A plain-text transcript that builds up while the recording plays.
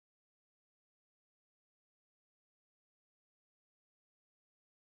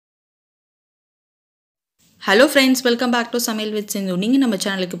Hello friends, welcome back to Samil with Sindhu. நீங்க நம்ம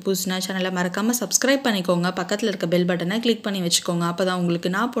சேனலுக்கு புதுசுனா சேனலை மறக்காம subscribe பண்ணிக்கோங்க. பக்கத்துல இருக்க பெல் பட்டனை கிளிக் பண்ணி வச்சுக்கோங்க. அப்பதான் உங்களுக்கு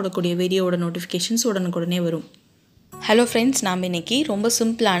நான் போடக்கூடிய வீடியோவோட நோட்டிஃபிகேஷன்ஸ் உடனுக்குடனே வரும். ஹலோ ஃப்ரெண்ட்ஸ், நாம் இன்னைக்கு ரொம்ப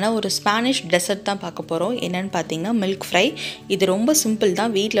சிம்பிளான ஒரு ஸ்பானிஷ் டெசர்ட் தான் பார்க்க போகிறோம். என்னென்னு பார்த்தீங்கன்னா மில்க் ஃப்ரை. இது ரொம்ப சிம்பிள்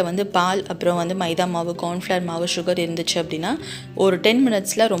தான். வீட்டில் வந்து பால், அப்புறம் மைதா மாவு, கார்ன்ஃப்ளவர் மாவு, சுகர் இருந்துச்சு அப்படின்னா ஒரு 10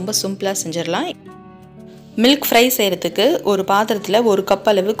 மினிட்ஸில் ரொம்ப சிம்பிளாக செஞ்சிடலாம். மில்க் ஃப்ரை செய்கிறதுக்கு ஒரு பாத்திரத்தில் 1 கப்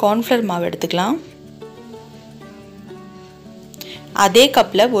அளவு கார்ன்ஃப்ளவர் மாவு எடுத்துக்கலாம். அதே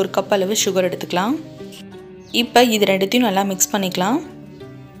கப்பில் 1 கப் அளவு சுகர் எடுத்துக்கலாம். இப்போ இது ரெண்டுத்தையும் நல்லா மிக்ஸ் பண்ணிக்கலாம்.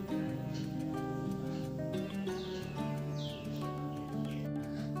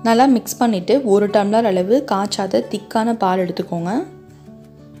 நல்லா மிக்ஸ் பண்ணிவிட்டு 1 டம்ளர் அளவு காய்ச்சாத திக்கான பால் எடுத்துக்கோங்க.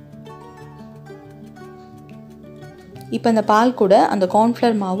 இப்போ இந்த பால் கூட அந்த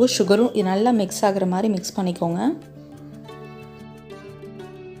கார்ன்ஃப்ளவர் மாவு சுகரும் நல்லா மிக்ஸ் ஆகிற மாதிரி மிக்ஸ் பண்ணிக்கோங்க.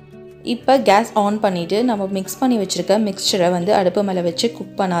 இப்போ கேஸ் ஆன் பண்ணிவிட்டு நம்ம மிக்ஸ் பண்ணி வச்சுருக்க மிக்சரை வந்து அடுப்பு மேலே வச்சு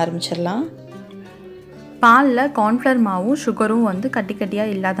குக் பண்ண ஆரம்பிச்சிடலாம். பாலில் கார்ன்ஃப்ளவர் மாவும் சுகரும் வந்து கட்டி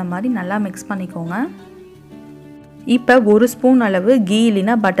கட்டியாக இல்லாத மாதிரி நல்லா மிக்ஸ் பண்ணிக்கோங்க. இப்போ 1 ஸ்பூன் அளவு கீ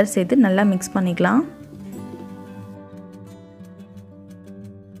இல்லைனா பட்டர் சேர்த்து நல்லா மிக்ஸ் பண்ணிக்கலாம்.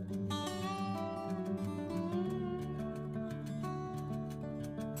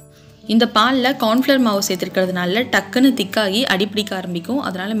 இந்த பாலில் கார்ன்ஃப்ளவர் மாவு சேர்த்துருக்கிறதுனால டக்குன்னு திக்காகி அடிப்பிடிக்க ஆரம்பிக்கும்.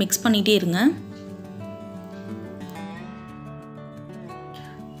 அதனால் மிக்ஸ் பண்ணிகிட்டே இருங்க.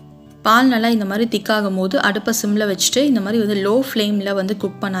 பால் நல்லா இந்த மாதிரி திக்காகும் போது அடுப்பை சிம்மில் வச்சுட்டு இந்த மாதிரி வந்து லோ ஃப்ளேமில் வந்து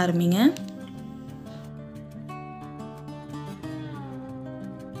குக் பண்ண ஆரம்பிங்க.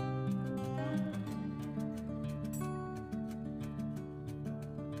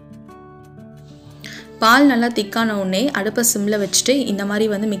 பால் நல்லா திக்கான உடனே அடுப்பை சிம்மில் வச்சுட்டு இந்த மாதிரி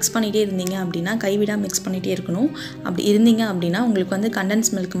வந்து மிக்ஸ் பண்ணிகிட்டே இருந்தீங்க அப்படின்னா, கைவிடாமல் மிக்ஸ் பண்ணிகிட்டே இருக்கணும். அப்படி இருந்தீங்க அப்படின்னா உங்களுக்கு வந்து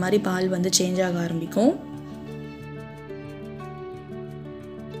கண்டென்ஸ் மில்க் மாதிரி பால் வந்து சேஞ்ச் ஆக ஆரம்பிக்கும்.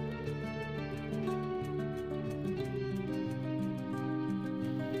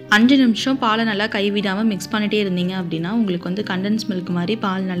 அஞ்சு நிமிஷம் பாலை நல்லா கைவிடாமல் மிக்ஸ் பண்ணிகிட்டே இருந்தீங்க அப்படின்னா உங்களுக்கு வந்து கண்டென்ஸ் மில்க் மாதிரி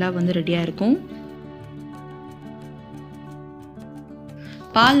பால் நல்லா வந்து ரெடியாக இருக்கும்.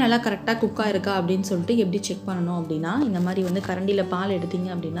 பால் நல்லா கரெக்டாக குக்காக இருக்கா அப்படின்னு சொல்லிட்டு எப்படி செக் பண்ணணும் அப்படின்னா, இந்த மாதிரி வந்து கரண்டியில் பால் எடுத்தீங்க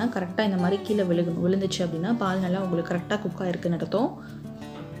அப்படின்னா கரெக்டாக இந்த மாதிரி கீழே விழுந்துச்சு அப்படின்னா பால் நல்லா உங்களுக்கு கரெக்டாக குக்காக இருக்குன்னு அர்த்தம்.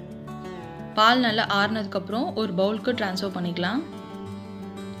 பால் நல்லா ஆறுனதுக்கப்புறம் ஒரு பவுலுக்கு ட்ரான்ஸ்ஃபர் பண்ணிக்கலாம்.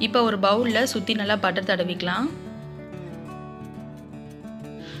 இப்போ ஒரு பவுலில் சுற்றி நல்லா பட்டர் தடவிக்கலாம்.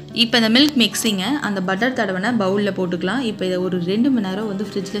 இப்போ இந்த மில்க் மிக்ஸிங்கை அந்த பட்டர் தடவின பவுலில் போட்டுக்கலாம். இப்போ இதை ஒரு 2 மணி நேரம் வந்து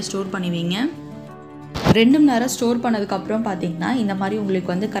ஃப்ரிட்ஜில் ஸ்டோர் பண்ணி வைங்க. 2 மணி நேரம் ஸ்டோர் பண்ணதுக்கப்புறம் பார்த்தீங்கன்னா இந்த மாதிரி உங்களுக்கு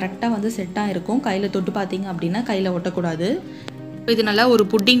வந்து கரெக்டாக வந்து செட்டாக இருக்கும். கையில் தொட்டு பார்த்தீங்க அப்படின்னா கையில் ஒட்டக்கூடாது. இப்போ இது நல்லா ஒரு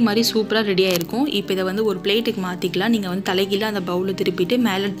புட்டிங் மாதிரி சூப்பராக ரெடியாக இருக்கும். இப்போ இதை வந்து ஒரு பிளேட்டுக்கு மாற்றிக்கலாம். நீங்கள் வந்து தலைகீழ அந்த பவுலில் திருப்பிட்டு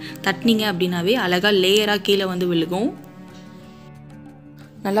மேலே தட்டினீங்க அப்படின்னாவே அழகாக லேயராக கீழே வந்து விழுகும்.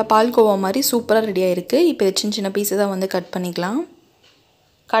 நல்லா பால்கோவா மாதிரி சூப்பராக ரெடியாக இருக்குது. இப்போ இதை சின்ன சின்ன பீஸஸாக வந்து கட் பண்ணிக்கலாம்.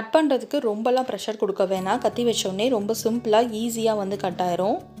 கட் பண்ணுறதுக்கு ரொம்பலாம் ப்ரெஷர் கொடுக்க வேணாம். கத்தி வச்சோடனே ரொம்ப சிம்பிளாக ஈஸியாக வந்து கட்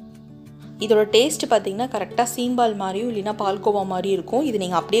ஆயிரும். இதோட டேஸ்ட் பார்த்திங்கன்னா கரெக்டாக சீம்பால் மாதிரியும் இல்லைனா பால்கோவா மாதிரியும் இருக்கும். இது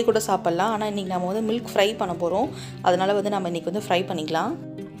நீங்கள் அப்படியே கூட சாப்பிட்லாம். ஆனால் இன்றைக்கி நம்ம வந்து மில்க் ஃப்ரை பண்ண போகிறோம். அதனால் வந்து நம்ம இன்றைக்கி வந்து ஃப்ரை பண்ணிக்கலாம்.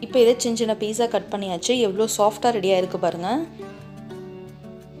 இப்போ இதை சின்ன சின்ன பீஸாக கட் பண்ணியாச்சு. எவ்வளோ சாஃப்டாக ரெடியாக இருக்குது பாருங்கள்.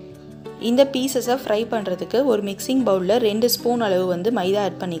 இந்த பீஸஸை ஃப்ரை பண்ணுறதுக்கு ஒரு மிக்சிங் பவுலில் 2 ஸ்பூன் அளவு வந்து மைதா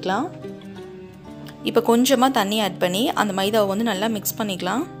ஆட் பண்ணிக்கலாம். இப்போ கொஞ்சமாக தண்ணி ஆட் பண்ணி அந்த மைதாவை வந்து நல்லா மிக்ஸ்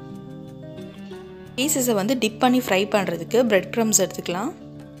பண்ணிக்கலாம். பீஸஸை வந்து டிப் பண்ணி ஃப்ரை பண்ணுறதுக்கு பிரெட் க்ரம்ஸ் எடுத்துக்கலாம்.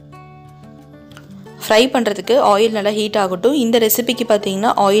 ஃப்ரை பண்ணுறதுக்கு ஆயில் நல்லா ஹீட் ஆகட்டும். இந்த ரெசிபிக்கு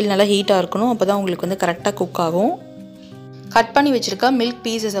பார்த்தீங்கன்னா ஆயில் நல்லா ஹீட்டாக இருக்கணும். அப்போ தான் உங்களுக்கு வந்து கரெக்டாக குக் ஆகும். கட் பண்ணி வச்சுருக்க மில்க்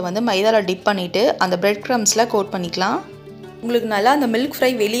பீஸஸை வந்து மைதாவில் டிப் பண்ணிவிட்டு அந்த பிரெட் க்ரம்ஸில் கோட் பண்ணிக்கலாம். உங்களுக்கு நல்லா அந்த மில்க்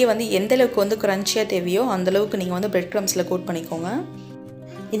ஃப்ரை வெளியே வந்து எந்தளவுக்கு வந்து க்ரன்ச்சியாக தேவையோ அந்தளவுக்கு நீங்கள் வந்து பிரெட் க்ரம்ஸில் கோட் பண்ணிக்கோங்க.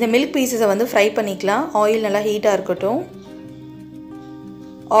 இந்த மில்க் பீஸஸை வந்து ஃப்ரை பண்ணிக்கலாம். ஆயில் நல்லா ஹீட்டாக இருக்கட்டும்.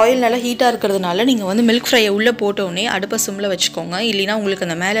 ஆயில் நல்லா ஹீட்டாக இருக்கிறதுனால நீங்கள் வந்து மில்க் ஃப்ரையை உள்ளே போட்டோடனே அடுப்பை சிம்மில் வச்சுக்கோங்க. இல்லைனா உங்களுக்கு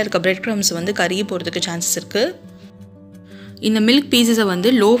அந்த மேலே இருக்க பிரெட் க்ரம்ஸ் வந்து கருகி போகிறதுக்கு சான்சஸ் இருக்குது. இந்த மில்க் பீஸஸை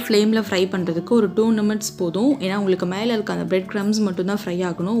வந்து லோ ஃப்ளேமில் ஃப்ரை பண்ணுறதுக்கு ஒரு 2 நிமிட்ஸ் போதும். ஏன்னா உங்களுக்கு மேலே இருக்க அந்த பிரெட் க்ரம்ஸ் மட்டும்தான் ஃப்ரை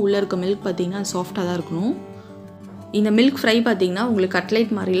ஆகணும். உள்ளே இருக்க மில்க் பார்த்திங்கன்னா சாஃப்டாக தான் இருக்கணும். இந்த மில்க் ஃப்ரை பார்த்திங்கன்னா உங்களுக்கு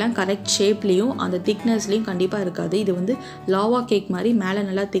கட்லைட் மாதிரிலாம் கரெக்ட் ஷேப்லேயும் அந்த திக்னஸ்லேயும் கண்டிப்பாக இருக்காது. இது வந்து லாவா கேக் மாதிரி மேலே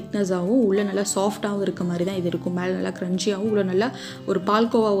நல்லா திக்னஸாகவும் உள்ளே நல்லா சாஃப்டாகவும் இருக்க மாதிரி தான் இது இருக்கும். மேலே நல்லா க்ரன்ச்சியாகவும் உள்ள நல்லா ஒரு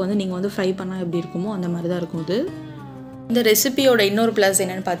பால்கோவா வந்து நீங்கள் வந்து ஃப்ரை பண்ணால் எப்படி இருக்குமோ அந்த மாதிரி தான் இருக்கும் இது. இந்த ரெசிபியோட இன்னொரு ப்ளஸ்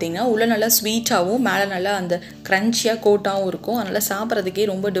என்னென்னு பார்த்தீங்கன்னா உள்ள நல்லா ஸ்வீட்டாகவும் மேலே நல்லா அந்த க்ரன்ச்சியாக கோட்டாகவும் இருக்கும். அதனால் சாப்பிட்றதுக்கே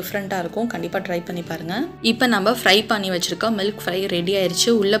ரொம்ப டிஃப்ரெண்ட்டாக இருக்கும். கண்டிப்பாக ட்ரை பண்ணி பாருங்கள். இப்போ நம்ம ஃப்ரை பண்ணி வச்சுருக்கோம் மில்க் ஃப்ரை ரெடி ஆயிடுச்சு.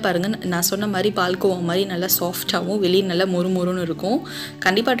 உள்ளே பாருங்கள், நான் சொன்ன மாதிரி பால்கோவா மாதிரி நல்லா சாஃப்டாகவும் வெளியே நல்லா மொறு மொறுன்னு இருக்கும்.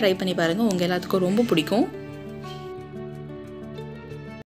 கண்டிப்பாக ட்ரை பண்ணி பாருங்கள், உங்கள் எல்லாத்துக்கும் ரொம்ப பிடிக்கும்.